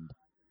back end.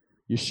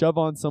 You shove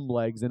on some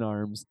legs and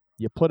arms,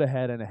 you put a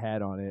head and a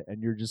hat on it,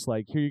 and you're just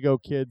like, here you go,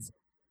 kids.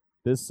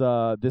 This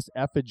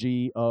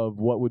effigy of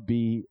what would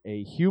be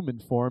a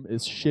human form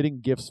is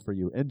shitting gifts for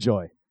you.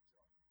 Enjoy.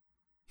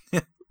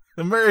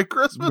 Merry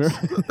Christmas.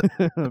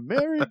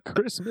 Merry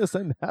Christmas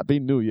and Happy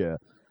New Year.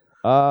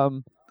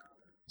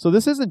 So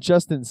this isn't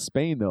just in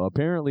Spain though.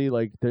 Apparently,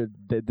 like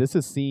this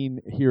is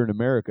seen here in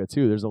America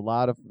too. There's a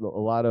lot of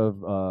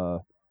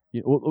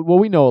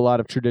we know a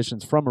lot of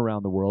traditions from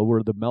around the world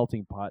where the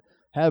melting pot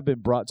have been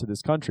brought to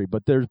this country,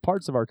 but there's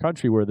parts of our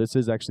country where this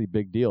is actually a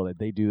big deal, that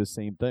they do the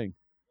same thing.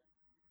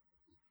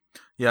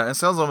 Yeah, it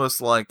sounds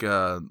almost like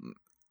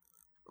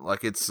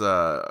it's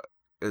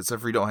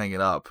except for you don't hang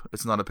it up.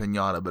 It's not a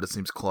piñata, but it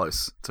seems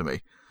close to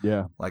me.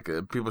 Yeah, like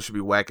people should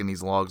be whacking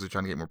these logs or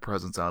trying to get more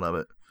presents out of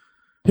it.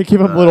 They give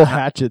them little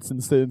hatchets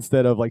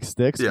instead of like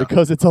sticks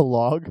because it's a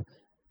log.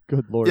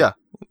 Good Lord. Yeah,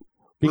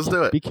 let's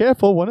do it. Be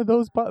careful. One of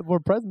those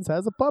presents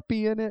has a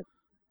puppy in it.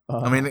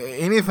 I mean,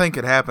 anything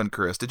could happen,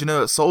 Chris. Did you know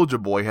that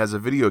Soulja Boy has a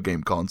video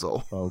game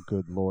console? Oh,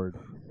 good Lord.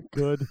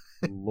 Good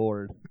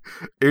Lord.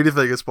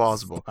 Anything is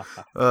possible.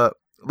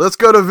 Let's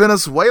go to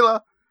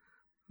Venezuela.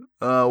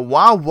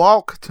 Why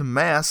walk to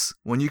Mass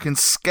when you can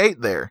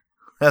skate there?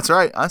 That's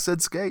right, I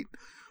said skate.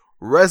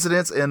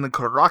 Residents in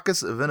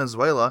Caracas,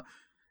 Venezuela,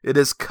 it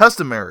is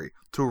customary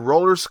to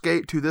roller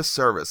skate to this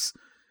service,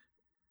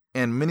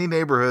 and many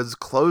neighborhoods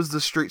close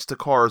the streets to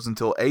cars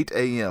until 8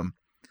 a.m.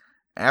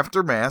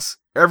 After Mass,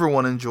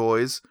 everyone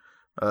enjoys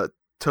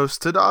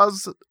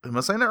tostadas. Am I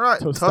saying that right?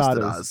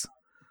 Tostadas.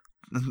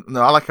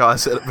 No, I like how I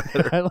said it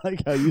better. I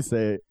like how you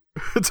say it.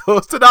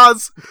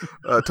 Tostadas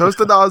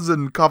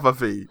and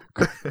coffee.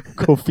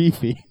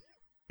 Kofifi.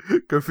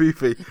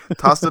 Kofifi.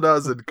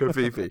 Tostadas and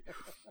kofifi.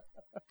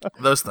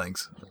 Those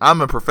things.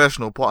 I'm a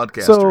professional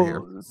podcaster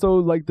here. So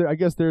like, I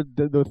guess they're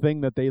the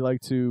thing that they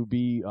like to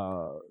be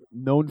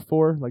known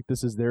for. Like,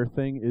 this is their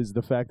thing. Is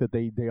the fact that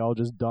they all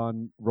just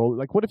don roller.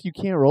 Like, what if you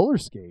can't roller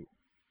skate?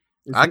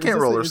 I can't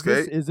roller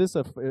skate. Is this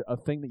a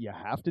thing that you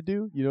have to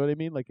do? You know what I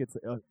mean? Like, it's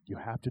you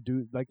have to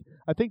do. Like,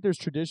 I think there's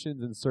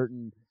traditions in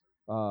certain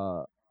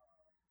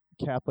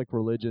Catholic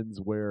religions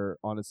where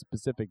on a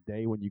specific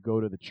day when you go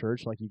to the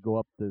church, like you go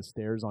up the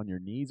stairs on your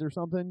knees or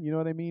something. You know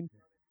what I mean?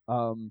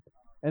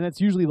 And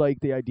that's usually like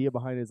the idea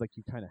behind it is like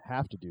you kind of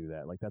have to do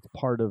that. Like, that's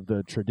part of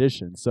the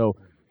tradition. So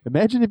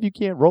imagine if you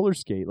can't roller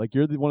skate. Like,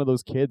 you're one of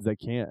those kids that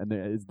can't. And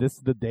is this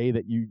the day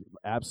that you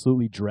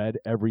absolutely dread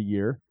every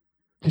year?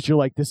 Because you're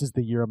like, this is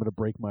the year I'm going to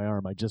break my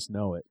arm. I just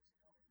know it.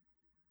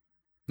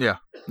 Yeah.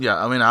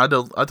 I mean, I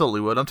totally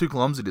would. I'm too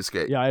clumsy to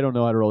skate. Yeah, I don't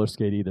know how to roller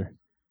skate either.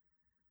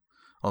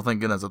 Oh, thank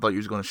goodness. I thought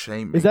you were going to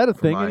shame me. Is that a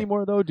thing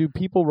anymore, though? Do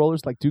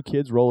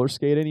kids roller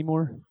skate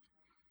anymore?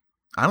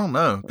 I don't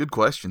know. Good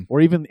question.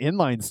 Or even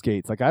inline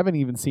skates. Like, I haven't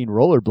even seen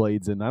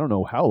rollerblades in I don't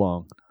know how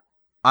long.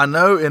 I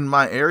know in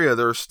my area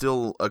there's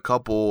still a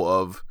couple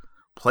of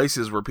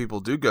places where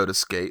people do go to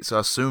skate, so I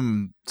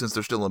assume since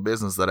they're still in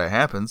business that it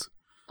happens.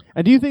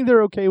 And do you think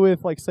they're okay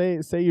with, like, say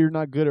you're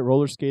not good at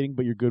roller skating,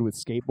 but you're good with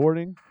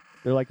skateboarding?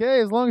 They're like, hey,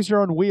 as long as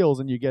you're on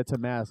wheels and you get to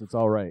Mass, it's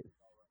all right.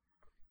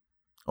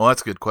 Oh,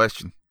 that's a good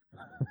question.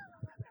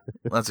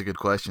 That's a good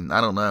question.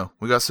 I don't know.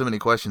 We got so many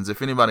questions.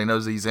 If anybody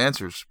knows these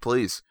answers,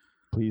 please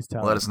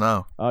let us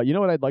know. You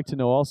know what I'd like to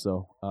know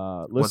also?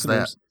 What's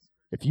listeners,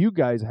 if you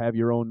guys have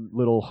your own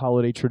little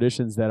holiday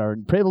traditions that are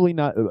probably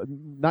not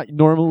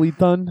normally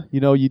done, you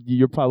know,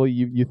 you're probably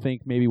you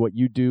think maybe what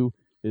you do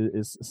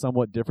is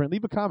somewhat different.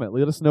 Leave a comment.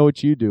 Let us know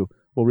what you do.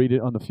 We'll read it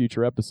on the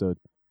future episode.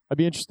 I'd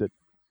be interested.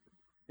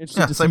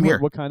 To see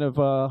what kind of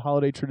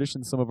holiday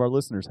traditions some of our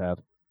listeners have.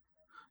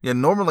 Yeah,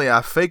 normally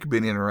I fake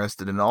being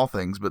interested in all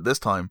things, but this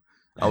time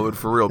I would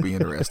for real be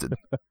interested.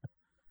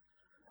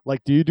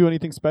 Like, do you do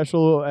anything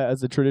special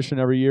as a tradition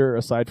every year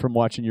aside from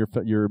watching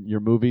your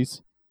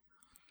movies?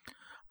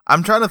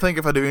 I'm trying to think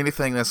if I do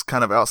anything that's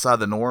kind of outside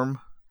the norm,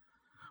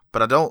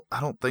 but I don't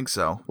think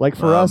so. Like,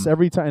 for us,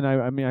 every time,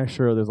 I mean, I'm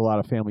sure there's a lot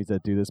of families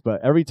that do this, but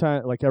every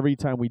time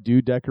we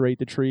do decorate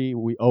the tree,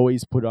 we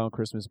always put on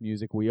Christmas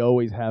music. We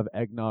always have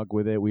eggnog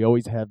with it. We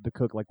always have the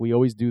cook. Like, we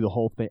always do the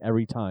whole thing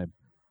every time,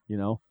 you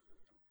know?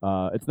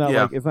 It's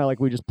not like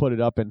we just put it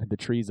up and the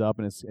tree's up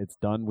and it's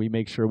done. We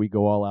make sure we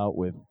go all out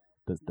with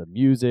the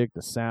music,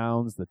 the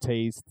sounds, the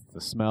taste, the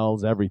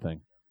smells,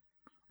 everything.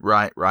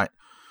 Right.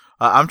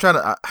 I'm trying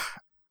to.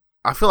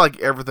 I feel like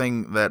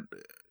everything that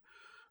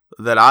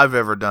I've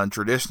ever done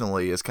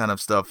traditionally is kind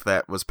of stuff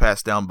that was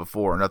passed down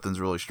before.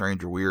 Nothing's really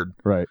strange or weird.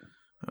 Right.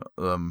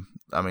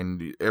 I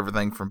mean,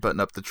 everything from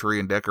putting up the tree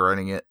and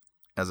decorating it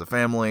as a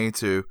family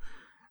to,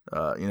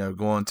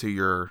 going to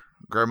your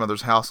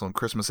grandmother's house on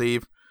Christmas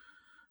Eve.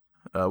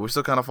 We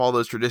still kind of follow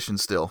those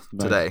traditions still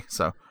today.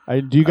 So,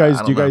 do you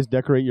guys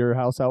decorate your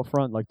house out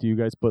front? Like, do you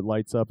guys put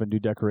lights up and do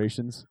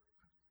decorations?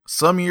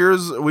 Some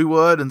years we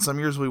would, and some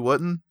years we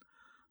wouldn't.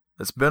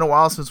 It's been a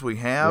while since we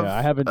have. Yeah,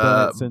 I haven't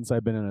done it since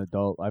I've been an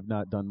adult. I've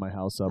not done my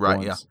house up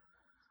once. Yeah.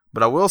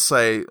 But I will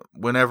say,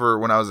 when I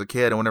was a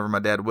kid, and whenever my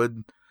dad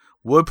would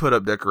put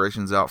up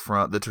decorations out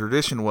front, the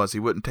tradition was he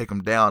wouldn't take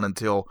them down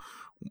until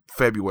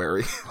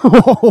February.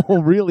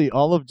 Oh, really?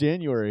 All of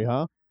January,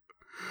 huh?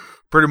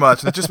 Pretty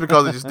much. It's just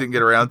because they just didn't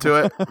get around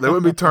to it. They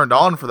wouldn't be turned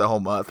on for the whole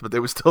month, but they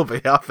would still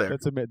be out there.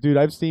 Dude,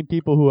 I've seen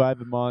people who have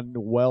them on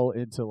well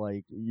into,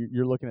 like,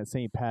 you're looking at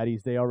St.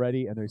 Patty's Day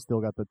already, and they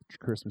still got the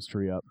Christmas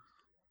tree up.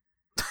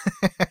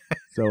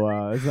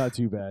 So it's not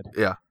too bad.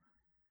 Yeah.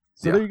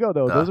 So there you go,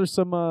 though. Those are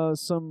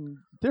some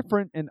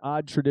different and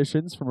odd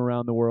traditions from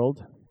around the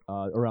world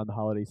around the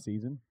holiday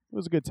season. It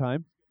was a good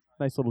time.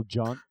 Nice little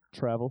jaunt,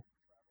 travel.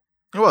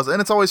 It was,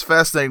 and it's always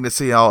fascinating to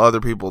see how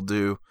other people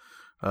do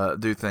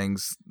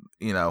things,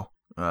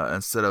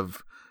 instead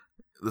of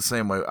the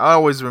same way. I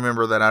always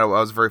remember that I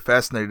was very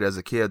fascinated as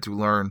a kid to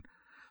learn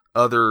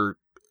other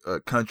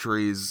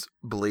countries'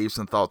 beliefs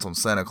and thoughts on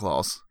Santa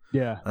Claus.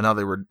 Yeah, and how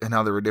they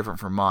were different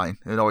from mine.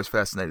 It always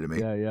fascinated me.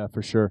 Yeah,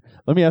 for sure.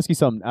 Let me ask you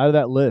something. Out of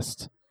that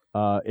list,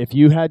 if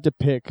you had to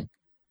pick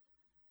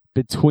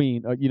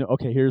between,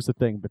 okay, here's the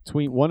thing: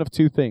 between one of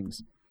two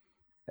things,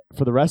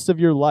 for the rest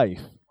of your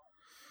life,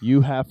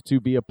 you have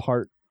to be a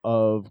part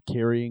of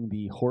carrying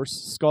the horse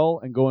skull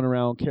and going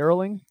around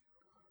caroling,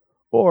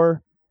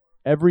 or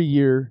every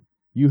year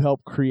you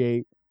help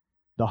create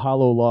the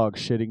hollow log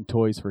shitting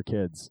toys for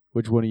kids.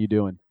 Which one are you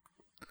doing?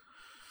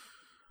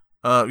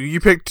 You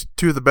picked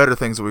two of the better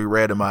things that we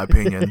read, in my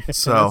opinion.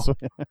 So,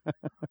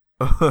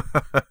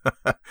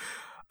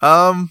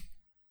 I'm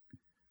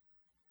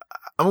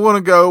going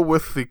to go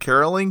with the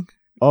caroling.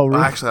 Oh,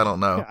 really? Actually, I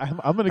don't know.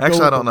 I'm going to go with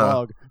the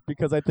log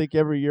because I think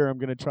every year I'm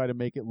going to try to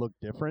make it look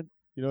different.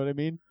 You know what I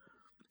mean?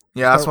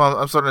 Yeah, that's why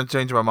I'm starting to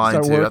change my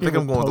mind too. I think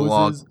I'm going with the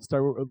log.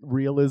 Start with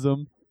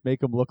realism. Make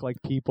them look like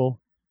people.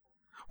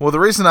 Well, the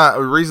reason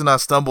I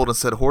stumbled and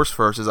said horse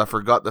first is I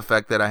forgot the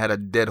fact that I had a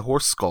dead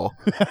horse skull.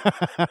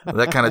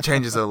 That kind of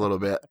changes it a little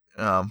bit.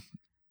 I'm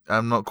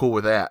not cool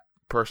with that.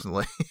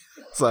 personally.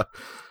 So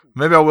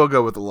maybe I will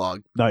go with the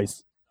log.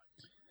 Nice.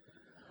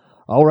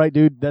 All right,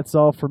 dude. That's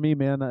all for me,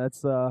 man.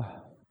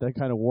 That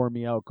kind of wore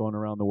me out going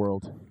around the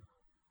world.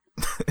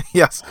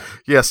 Yes.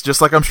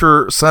 Just like I'm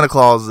sure Santa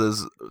Claus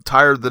is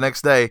tired the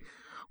next day.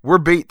 We're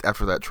beat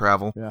after that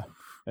travel. Yeah.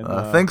 And,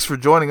 thanks for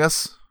joining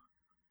us.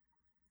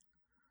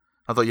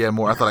 I thought you had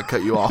more. I thought I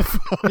cut you off.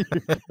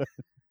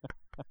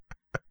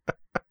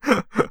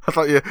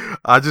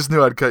 I just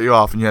knew I'd cut you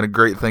off, and you had a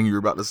great thing you were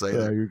about to say.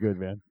 Yeah, you're good,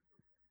 man.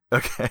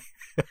 Okay.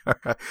 All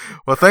right.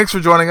 Well, thanks for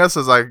joining us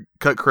as I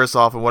cut Chris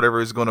off, and whatever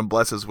he's going to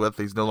bless us with,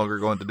 he's no longer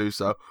going to do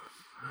so.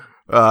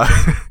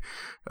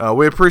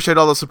 We appreciate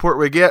all the support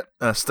we get.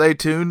 Stay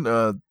tuned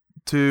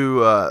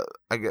to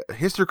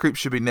History Creep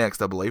should be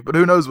next, I believe, but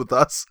who knows with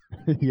us?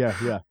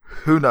 Yeah.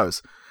 Who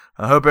knows?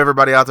 I hope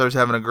everybody out there is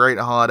having a great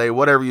holiday,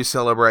 whatever you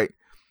celebrate.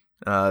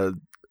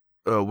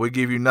 We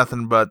give you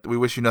nothing but, we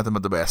wish you nothing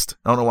but the best.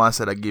 I don't know why I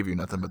said I give you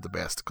nothing but the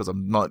best, because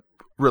I'm not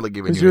really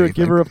giving you anything. Because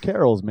you're a giver of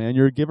carols, man.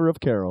 You're a giver of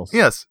carols.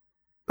 Yes,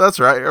 that's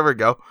right. There we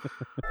go.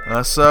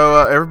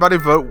 So everybody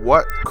vote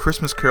what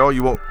Christmas carol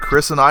you want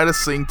Chris and I to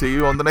sing to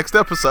you on the next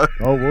episode.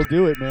 Oh, we'll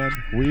do it, man.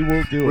 We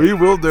will do it. We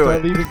will do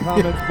Start it. leaving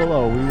comments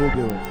below. We will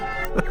do it.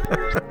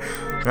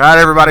 All right,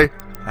 everybody.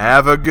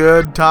 Have a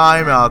good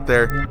time out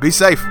there. Be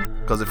safe,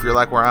 because if you're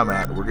like where I'm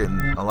at, we're getting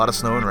a lot of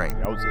snow and rain.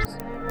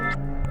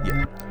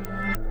 Yeah.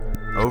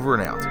 Over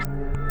and out.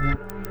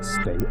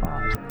 Stay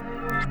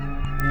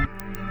on.